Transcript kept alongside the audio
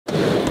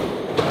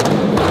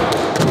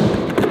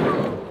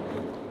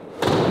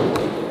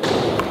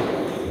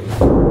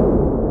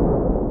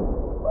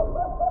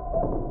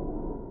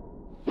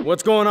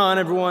What's going on,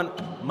 everyone?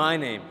 My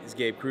name is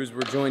Gabe Cruz.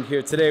 We're joined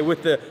here today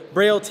with the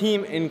Braille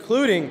team,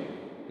 including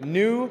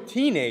new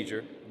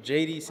teenager,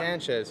 JD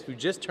Sanchez, who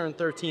just turned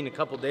 13 a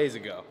couple days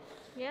ago.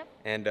 Yep.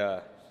 And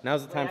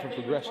now's the time for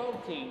progression.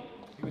 He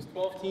was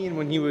 12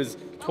 when he was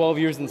 12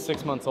 years and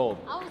 6 months old.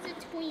 I was a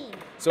tween.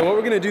 So what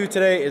we're gonna do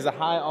today is a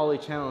high ollie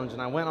challenge,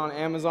 and I went on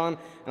Amazon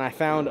and I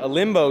found a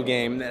limbo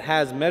game that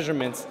has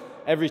measurements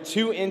every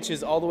 2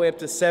 inches all the way up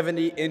to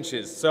 70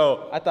 inches.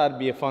 So I thought it'd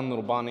be a fun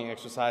little bonding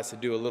exercise to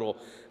do a little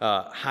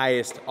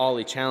highest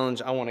ollie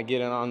challenge. I wanna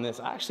get in on this.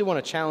 I actually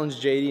wanna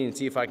challenge JD and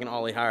see if I can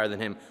ollie higher than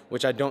him,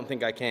 which I don't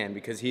think I can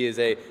because he is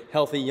a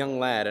healthy young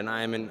lad and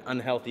I am an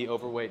unhealthy,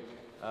 overweight.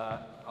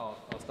 I'll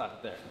stop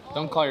it there.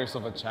 Don't call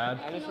yourself a Chad.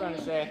 I just want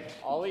to say,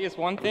 Ollie is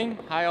one thing.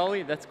 High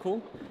Ollie, that's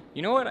cool.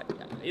 You know what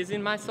is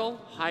in my soul?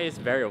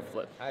 Highest burial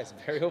flip. Highest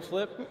burial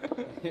flip?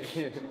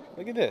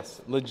 Look at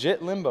this.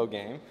 Legit limbo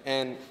game.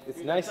 And it's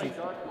nice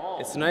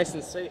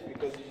and safe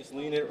because you just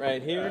lean it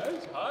right here.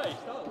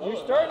 You're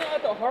starting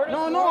at the hardest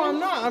No, I'm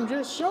not. I'm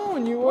just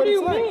showing you What do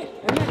you it's mean? like.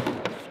 And then,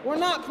 we're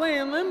not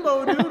playing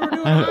limbo, dude. We're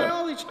doing high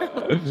ollie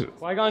challenge.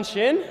 Qui-Gon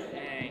Shin?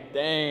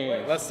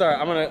 Dang. Let's start.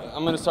 I'm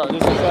gonna start.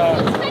 This is It's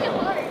kind of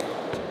hard.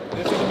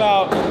 this is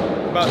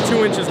about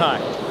 2 inches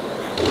high.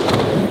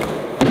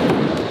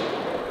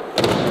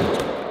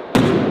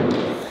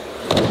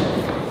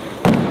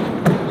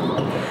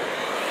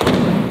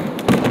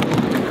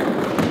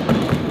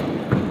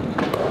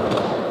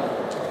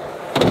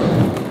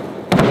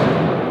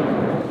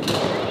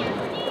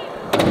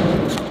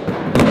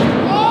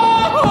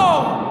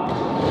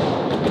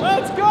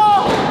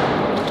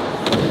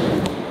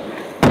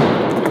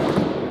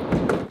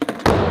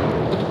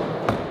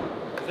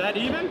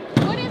 Even?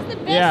 What is the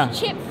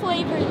best chip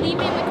flavor? Leave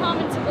it in the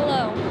comments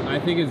below. I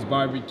think it's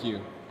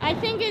barbecue. I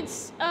think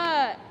it's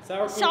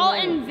salt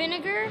and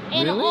vinegar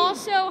and Really?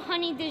 also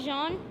honey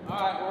Dijon.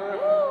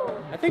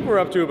 I think we're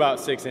up to about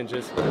 6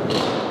 inches.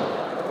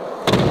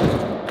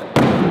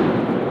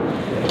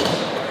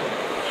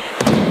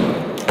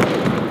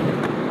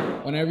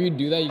 Whenever you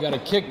do that, you gotta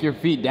kick your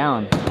feet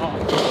down.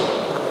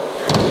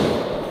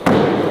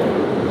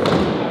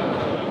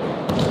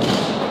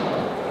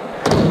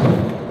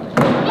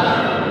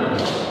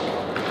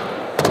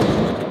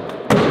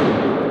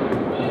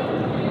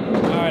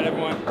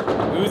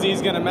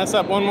 Uzi's gonna mess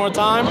up one more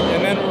time,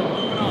 and then we're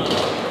moving on.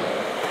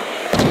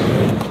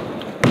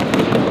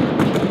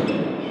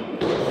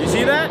 You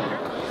see that?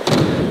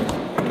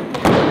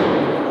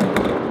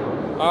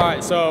 All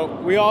right, so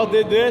we all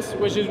did this,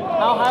 which is,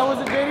 how high was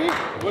it, JD?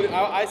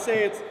 I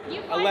say it's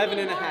 11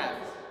 and a half.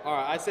 All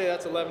right, I say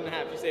that's 11 and a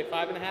half. You say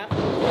 5 and a half?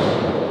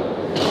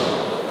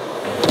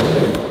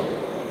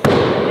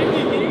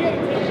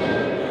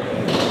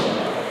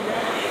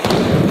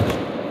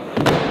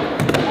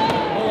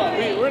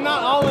 We're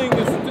not ollieing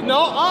this.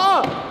 No,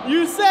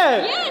 you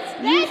said. Yes,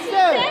 that's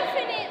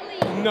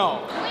definitely.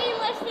 No. Way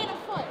less than a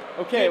foot.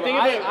 Okay, well,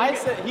 I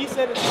said, he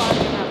said it's 5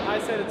 and a half. I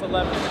said it's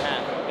 11 and a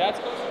half. That's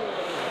close to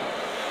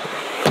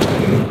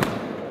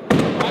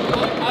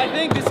I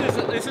think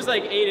this is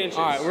like 8 inches.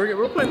 All right,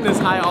 we're putting this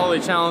high ollie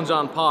challenge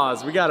on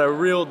pause. We got a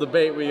real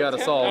debate we got to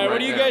solve. All right, what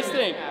do you guys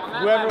think?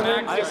 Whoever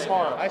wins,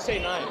 I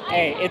say 9.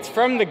 Hey, it's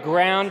from the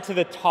ground to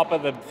the top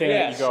of the thing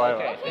that you go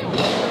out. Okay.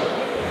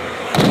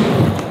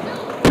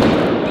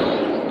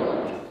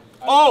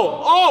 Oh!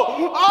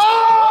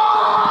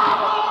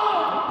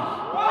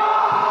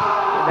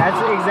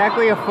 That's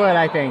exactly a foot,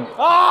 I think.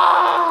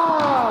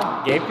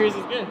 Ah! Gabe Cruz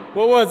is good.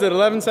 What was it,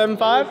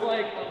 11.75? It's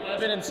like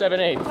 11 and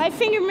 7/8. My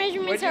finger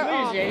measurements are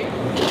off. Yeah.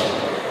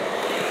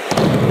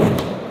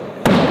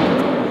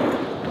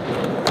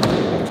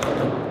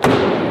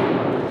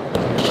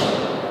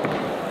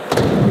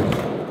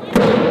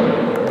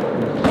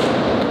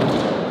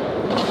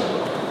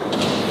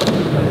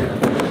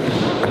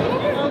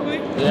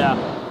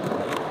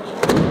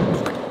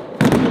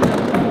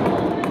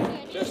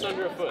 Just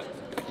under a foot.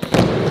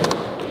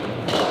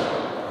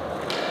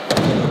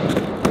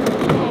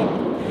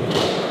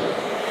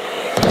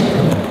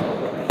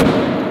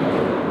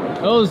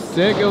 That was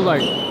sick. It was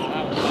like.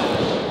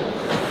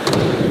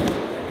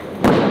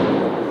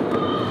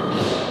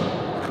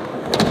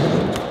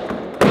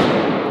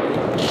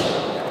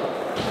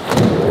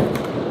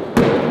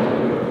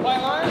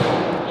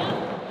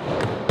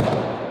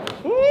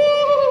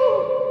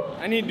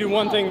 I need to do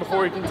one thing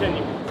before we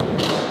continue.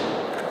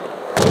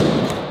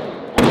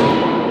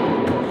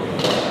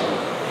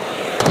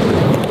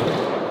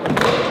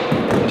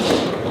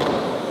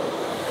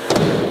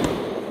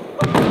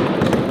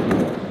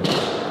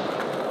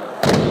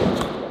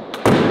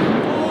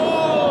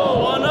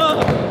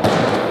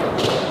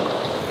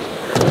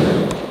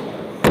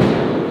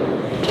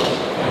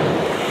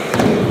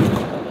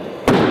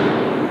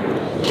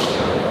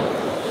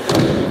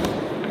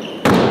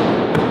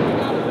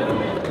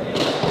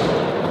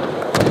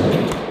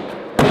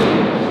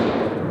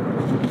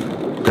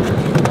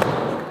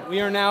 We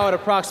are now at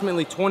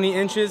approximately 20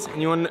 inches,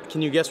 and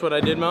can you guess what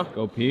I did, Mo?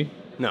 Go pee?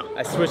 No,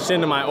 I switched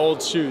into my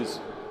old shoes.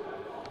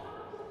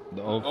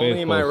 The old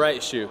Only my faithfuls.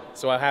 right shoe,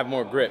 so I have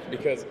more grip,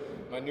 because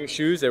My new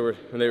shoes, they were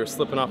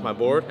slipping off my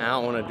board, and I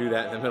don't want to do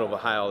that in the middle of a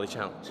high ollie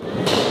challenge.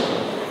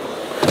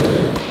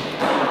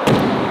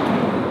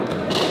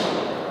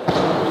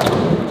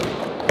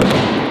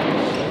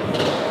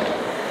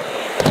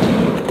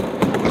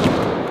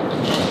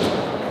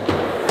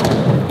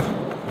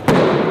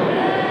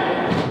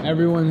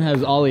 Everyone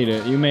has ollied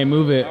it. You may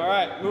move it. All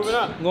right, moving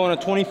up. I'm going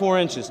to 24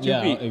 inches, 2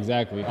 Yeah, feet.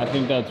 exactly. I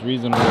think that's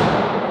reasonable.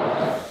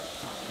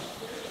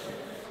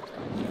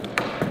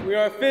 We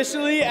are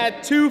officially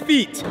at 2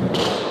 feet.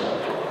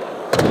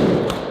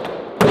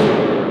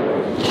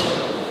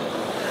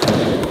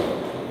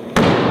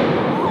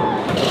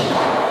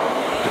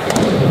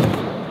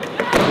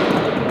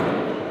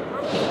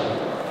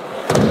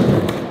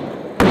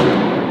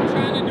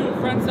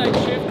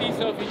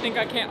 If you think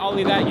I can't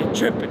ollie that, you're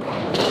tripping.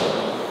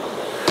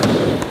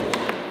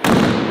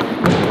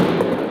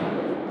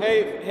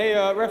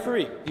 Hey,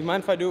 referee, do you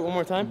mind if I do it one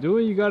more time? Do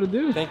what you gotta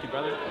do. Thank you,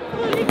 brother.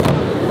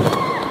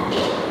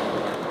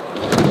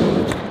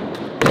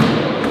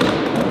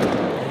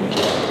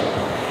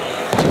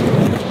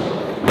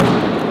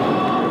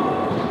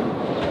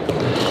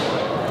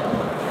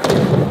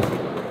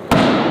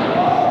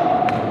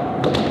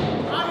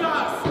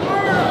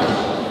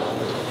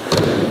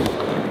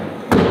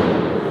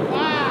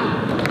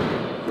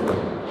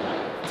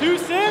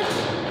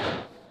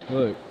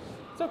 Look.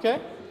 It's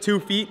okay. 2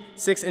 feet,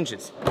 6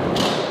 inches.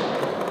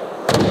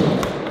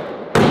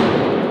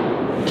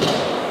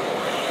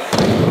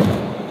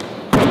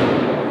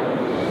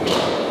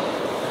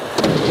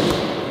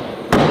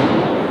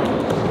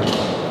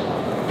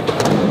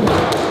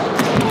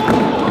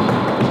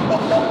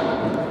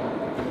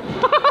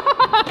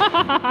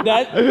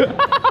 That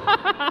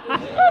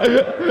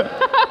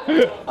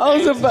I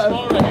was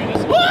about.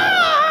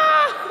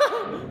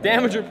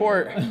 damage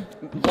report.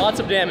 Lots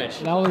of damage.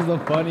 That was the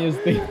funniest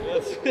thing.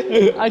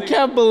 I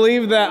can't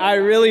believe that. I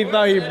really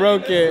thought he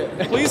broke it.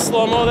 Please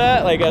slow-mo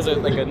that, like as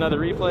another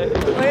replay.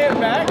 Play it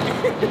back,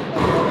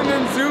 and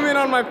then zoom in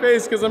on my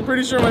face, because I'm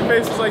pretty sure my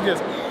face was like this.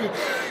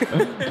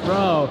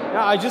 Bro. No,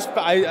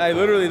 I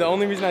literally, the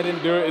only reason I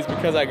didn't do it is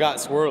because I got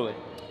swirly.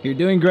 You're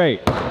doing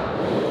great.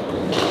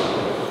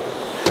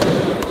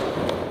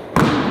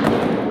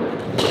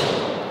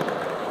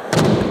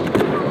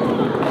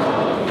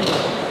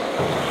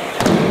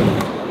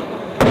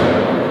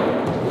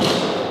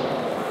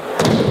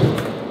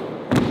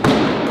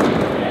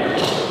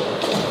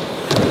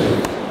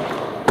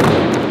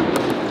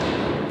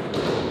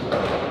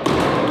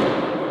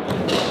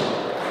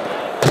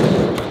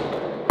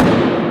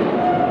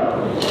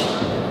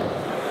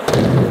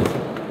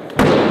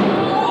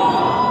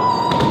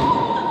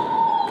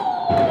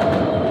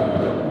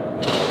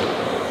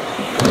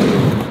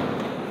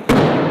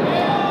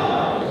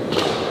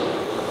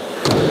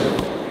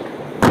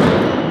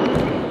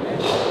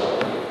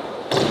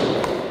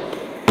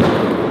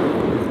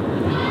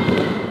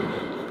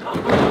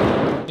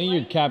 I think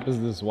your cap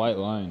is this white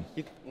line.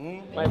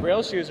 My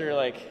Braille shoes are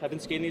like, I've been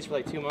skating these for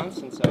like 2 months,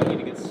 and so I need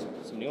to get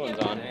some new ones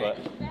on, but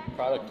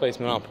Product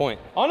placement on point.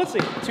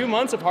 honestly, 2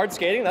 months of hard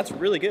skating, that's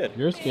really good.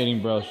 You're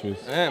skating Braille shoes.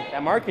 Man,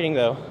 That marketing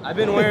though, I've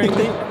been wearing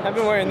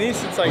these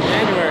since like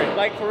January,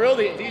 like for real,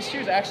 these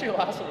shoes actually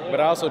last a little. but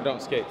I also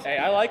don't skate. Hey,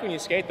 I like when you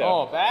skate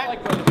though. Oh, back? I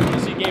like when you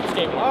see Gabe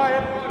skate more. All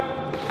right,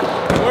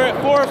 we're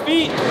at 4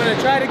 feet. I'm gonna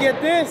try to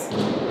get this,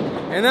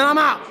 and then I'm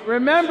out.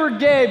 Remember,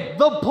 Gabe,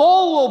 the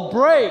pole will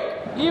break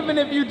even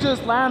if you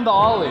just land the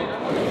ollie.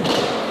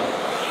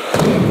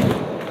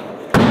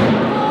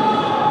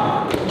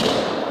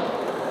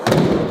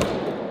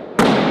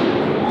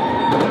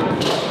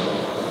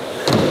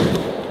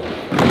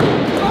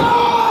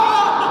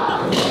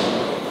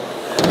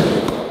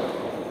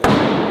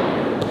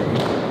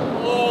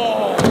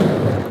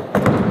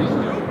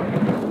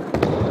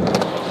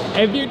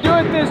 If you do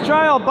it this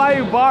try, I'll buy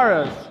you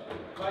Barras.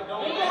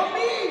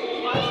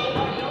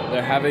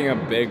 They're having a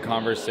big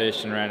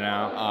conversation right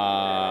now.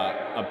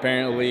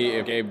 Apparently,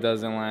 if Gabe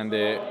doesn't land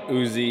it,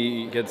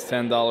 Uzi gets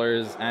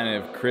 $10, and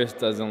if Chris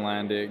doesn't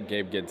land it,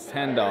 Gabe gets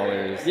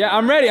 $10. Yeah,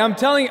 I'm ready. I'm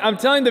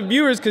telling the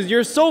viewers, because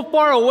you're so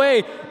far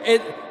away,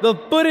 the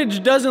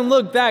footage doesn't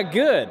look that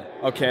good.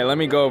 Okay, let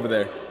me go over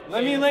there.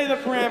 Let me lay the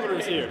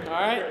parameters here. All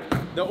right.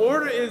 The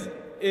order is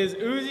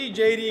Uzi,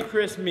 JD,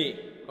 Chris, me.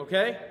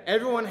 Okay.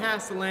 Everyone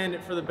has to land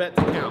it for the bet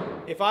to count.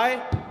 If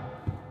I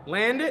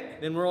land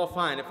it, then we're all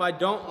fine. If I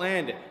don't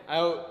land it, I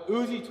owe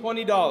Uzi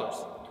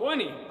 $20.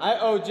 20. I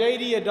owe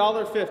JD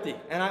 $1.50,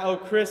 and I owe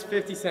Chris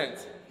 50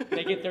 cents.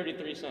 They get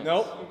 33 cents.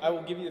 Nope. I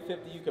will give you the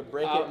 50. You could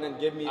break it and then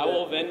give me. I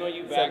will Venmo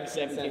you back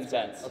 17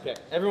 cents. Okay.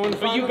 Everyone.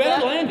 But you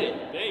better land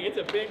it. Dang, it's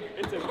a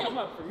come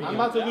up for me. I'm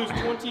about to lose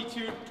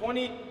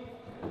 20.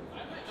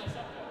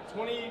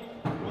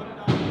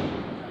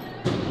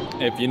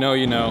 If you know,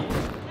 you know.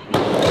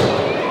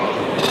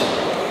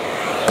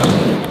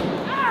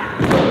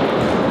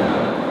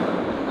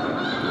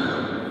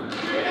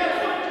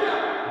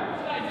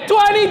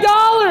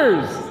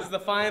 $20! This is the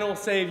final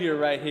savior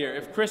right here.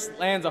 If Chris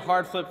lands a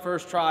hard flip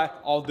first try,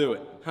 I'll do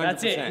it. 100%.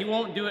 That's it. He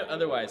won't do it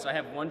otherwise. So I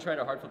have one try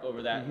to hard flip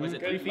over that. Was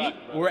it 3 feet?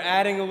 We're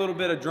adding a little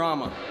bit of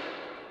drama.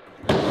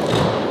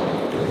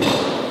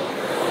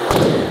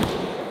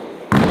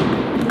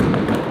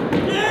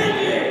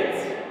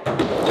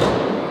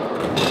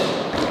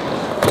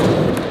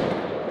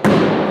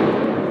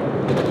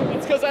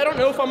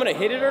 I'm gonna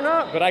hit it or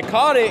not, but I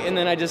caught it and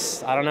then I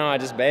don't know, I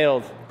just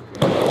bailed.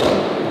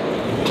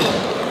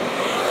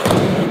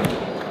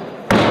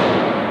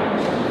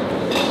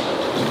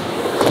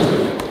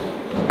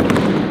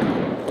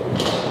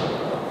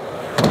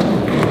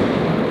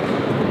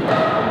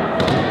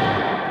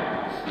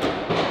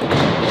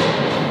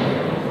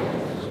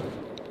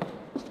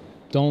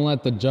 Don't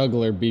let the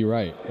juggler be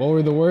right. What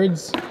were the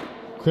words?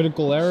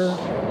 Critical error?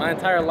 My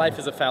entire life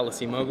is a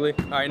fallacy, Mowgli.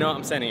 All right, no,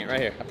 I'm sending it right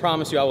here. I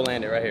promise you I will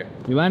land it right here.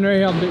 You land right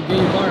here, I'll get you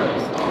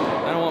bars.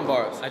 I don't want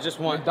bars. I just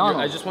want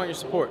your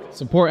support.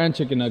 Support and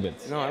chicken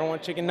nuggets. No, I don't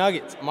want chicken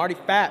nuggets. I'm already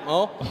fat,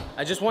 Mo.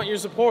 I just want your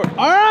support.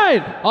 All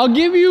right, I'll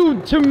give you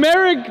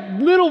turmeric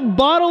little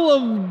bottle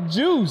of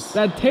juice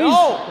that tastes.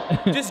 No,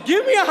 just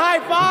give me a high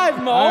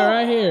five, Mo. All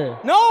right, here.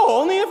 No,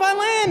 only if I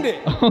land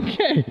it.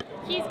 Okay.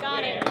 He's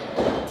got it.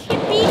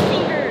 Tippy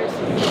fingers.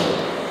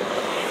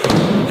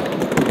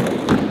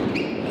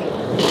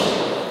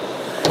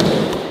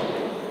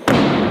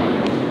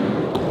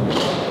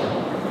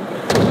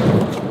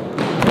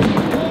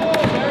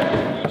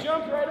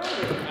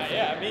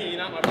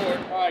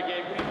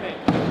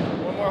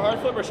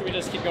 Flip, or should we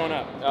just keep going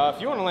up?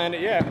 If you want to land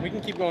it, yeah, we can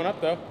keep going up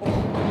though.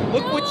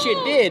 Look what you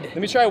did. Let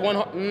me try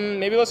one.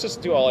 Maybe let's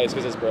just do Ollies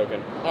because it's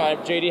broken. All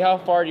right, JD, how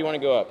far do you want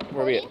to go up?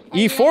 Where are we at?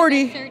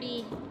 E40.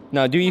 30.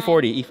 No, do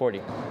E40.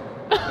 E40.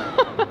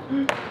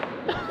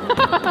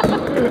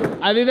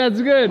 I think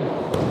that's good.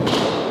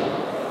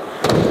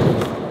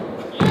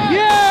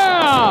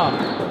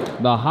 Yeah!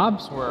 The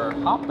hops were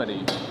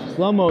hoppity.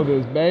 Slow-mo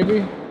this,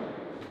 baby.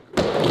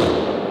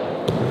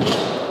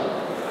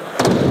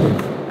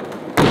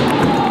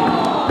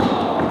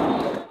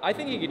 I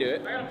think you can do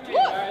it.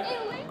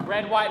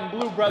 Red, white, and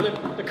blue, brother.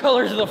 The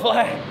colors of the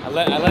flag. I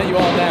let you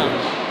all down.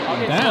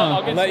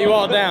 I'll let you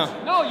all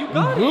down. No, you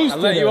got it. I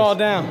let you all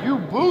down. You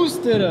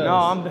boosted us.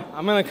 No,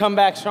 I'm gonna come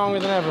back stronger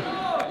than ever.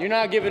 You're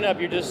not giving up.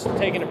 You're just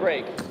taking a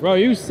break. Bro,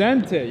 you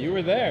sent it. You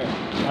were there.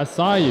 I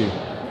saw you.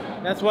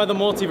 That's why the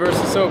multiverse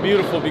is so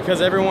beautiful, because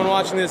everyone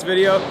watching this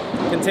video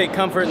can take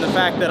comfort in the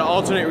fact that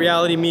alternate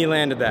reality me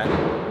landed that.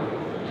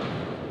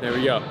 There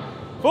we go.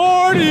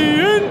 40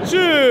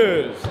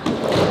 inches!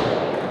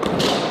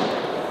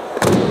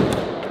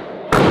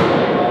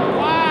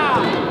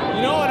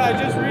 I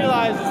just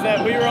realized is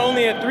that we were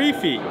only at 3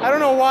 feet. I don't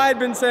know why I'd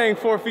been saying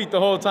 4 feet the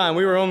whole time.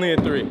 We were only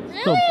at 3.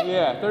 Really? So,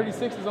 yeah,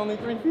 36 is only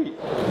 3 feet.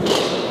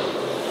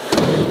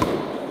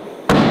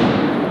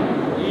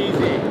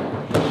 Easy.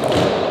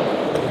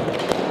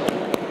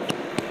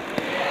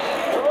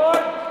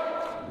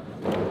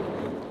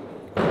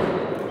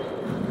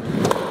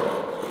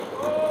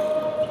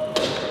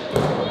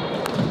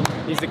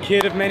 He's the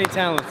kid of many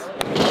talents.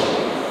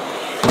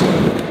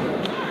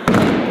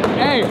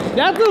 hey,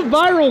 that's a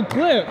viral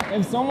clip.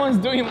 If someone's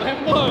doing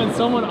limbo and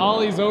someone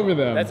ollies over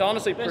them. That's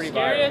honestly pretty viral. The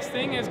scariest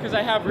thing is because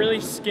I have really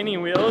skinny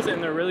wheels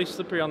and they're really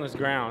slippery on this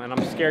ground, and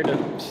I'm scared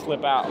to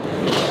slip out.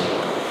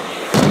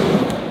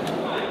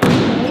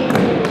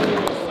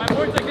 My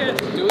board's like this.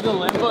 Do the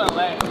limbo and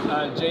let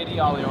JD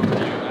ollie over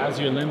you as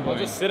you're limbo. I'll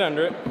just sit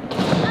under it.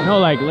 No,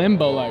 like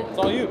limbo, like. It's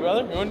all you,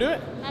 brother. You want to do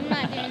it? I'm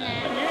not doing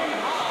that.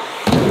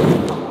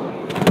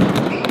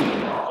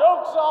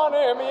 Joke's on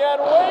him. He had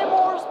way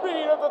more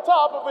speed at the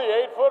top of the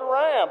 8-foot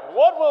ramp.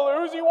 What will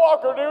Uzi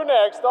Walker do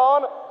next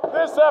on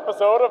this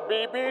episode of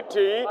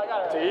BBT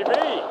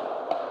TV?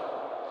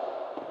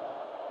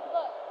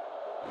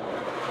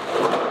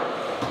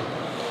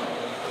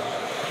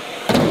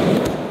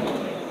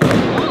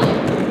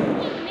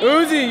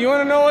 Uzi, you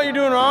want to know what you're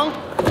doing wrong? I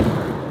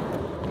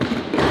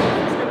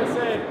was gonna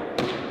say,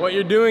 what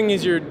you're doing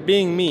is you're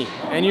being me,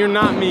 and you're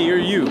not me, you're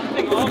you.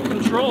 All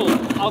control.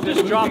 I'll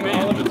just drop in.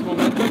 All of its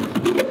momentum. I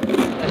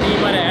think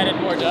he might have added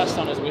more dust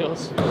on his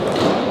wheels.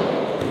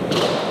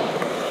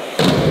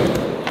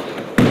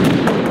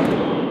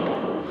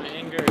 My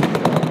anger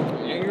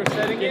is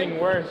getting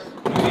worse.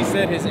 He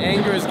said his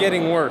anger is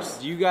getting worse.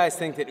 Do you guys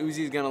think that Uzi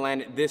is gonna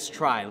land it this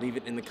try? Leave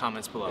it in the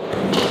comments below.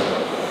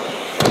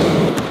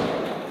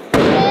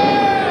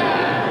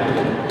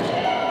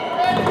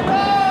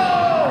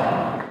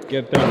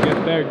 Get there,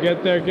 get there,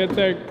 get there, get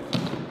there.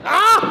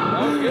 Ah!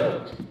 That was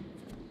good.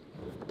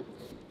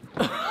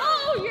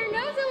 Oh, your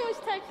nose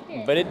almost touched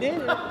it. But it did.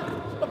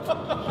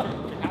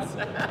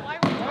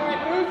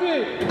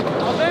 Uzi,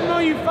 I'll Venmo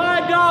you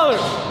 $5.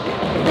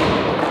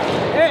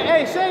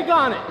 Hey, shake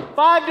on it.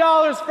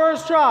 $5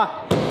 first try.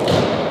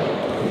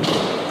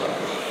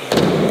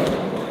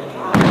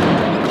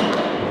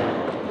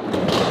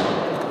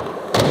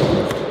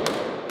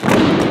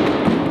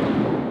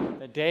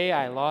 The day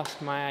I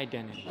lost my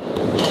identity.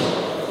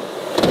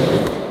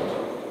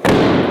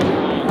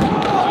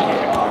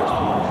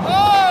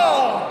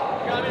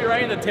 Oh! Got me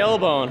right in the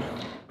tailbone.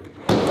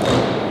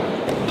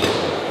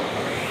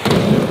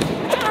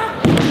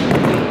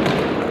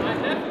 I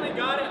definitely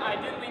got it. I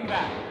did lean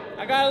back.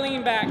 I gotta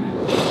lean back. $5.02.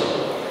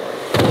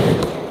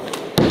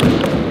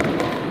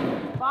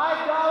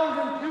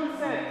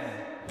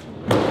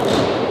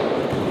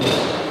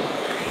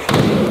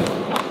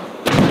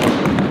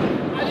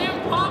 I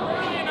didn't pop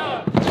early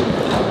enough.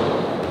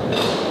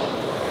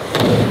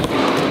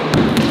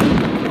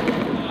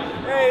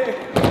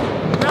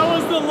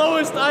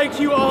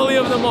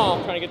 them all.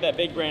 I'm trying to get that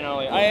big brain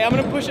ollie. I'm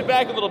gonna push it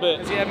back a little bit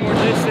because you have more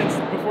distance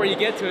before you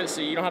get to it,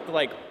 so you don't have to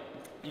like,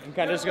 you can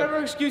kind of just go.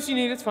 Whatever excuse you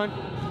need, it's fine.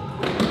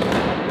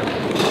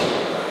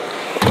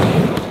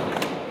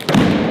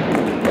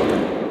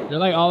 You're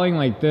like ollieing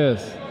like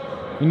this.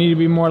 You need to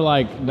be more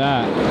like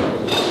that.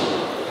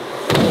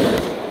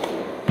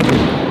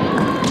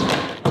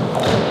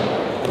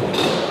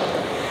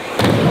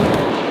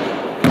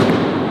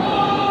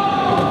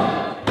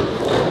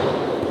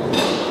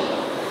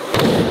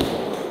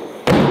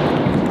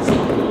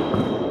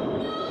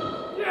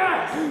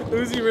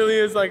 Uzi really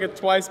is like a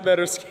twice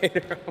better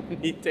skater when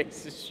he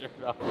takes his shirt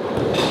off.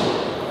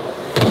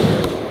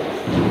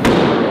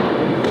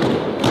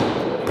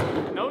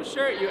 No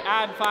shirt, you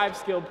add 5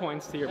 skill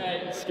points to your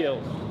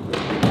skills.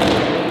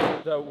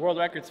 The world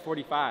record's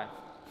 45.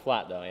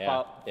 Flat though,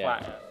 yeah.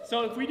 Flat.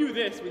 So if we do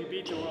this, we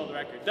beat the world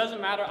record. Doesn't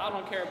matter, I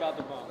don't care about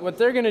the bump. What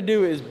they're gonna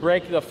do is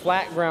break the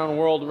flat ground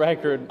world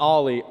record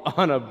ollie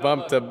on a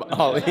bump to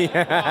ollie.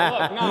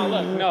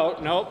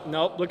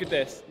 No, look at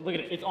this. Look at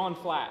it, it's on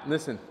flat.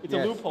 Listen, it's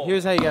a loophole.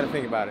 Here's how you gotta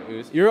think about it,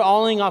 Ooze. You're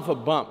ollieing off a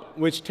bump,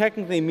 which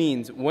technically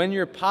means when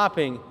you're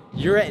popping,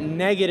 you're at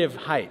negative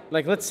height.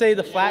 Like let's say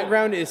the flat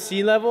ground is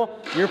sea level,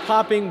 you're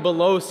popping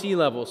below sea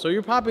level. So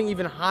you're popping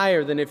even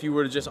higher than if you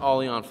were to just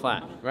ollie on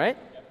flat, right?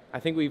 I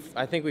think we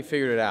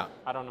figured it out.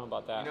 I don't know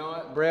about that. You know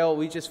what, Braille,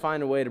 we just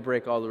find a way to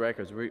break all the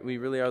records. We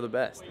really are the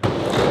best.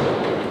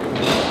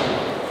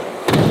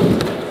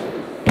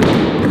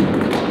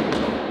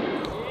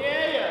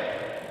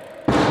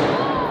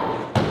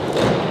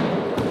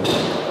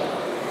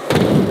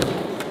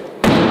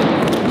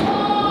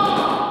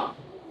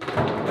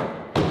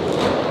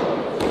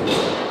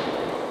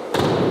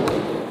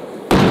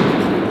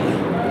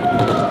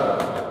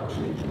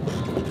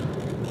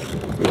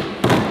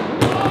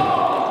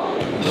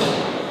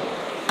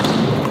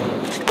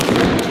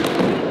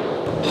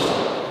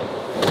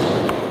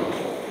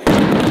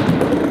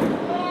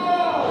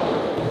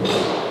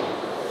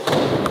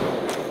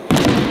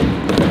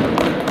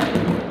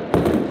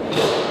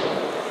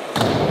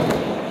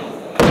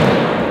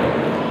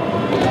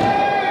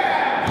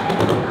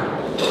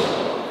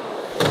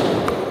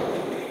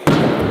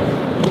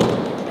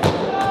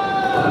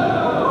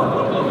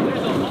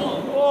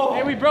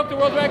 Broke the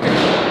world record.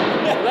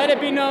 Let it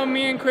be known,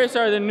 me and Chris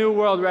are the new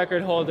world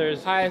record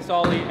holders. Highest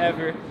ollie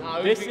ever.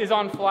 This is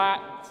on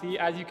flat. See,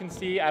 as you can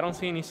see, I don't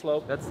see any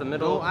slope. That's the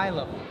middle. No eye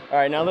level. All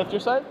right, now lift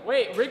your side.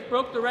 Wait, Rick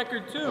broke the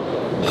record too.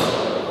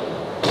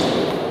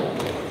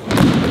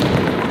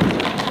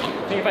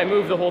 I think if I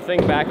move the whole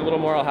thing back a little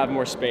more, I'll have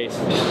more space.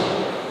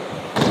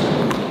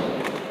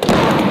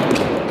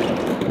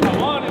 I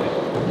wanted it.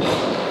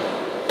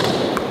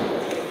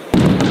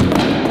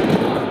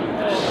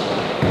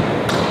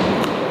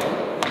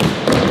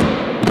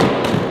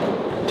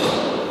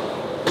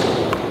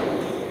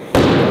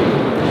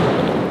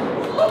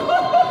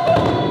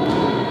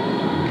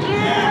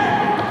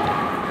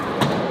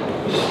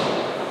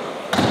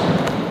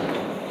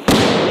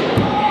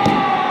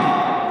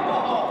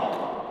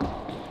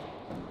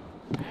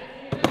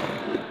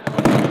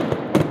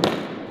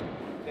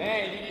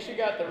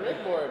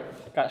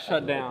 Got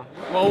shut down.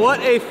 Well,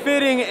 what a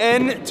fitting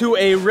end to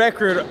a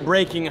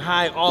record-breaking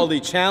high ollie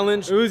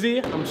challenge.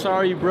 Uzi, I'm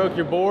sorry you broke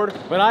your board,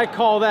 but I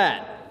call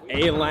that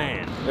a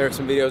land. There are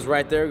some videos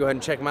right there. Go ahead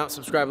and check them out.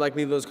 Subscribe, like,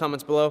 leave those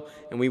comments below.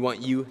 And we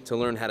want you to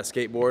learn how to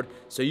skateboard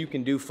so you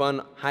can do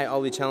fun high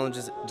ollie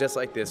challenges just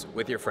like this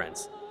with your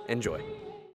friends. Enjoy.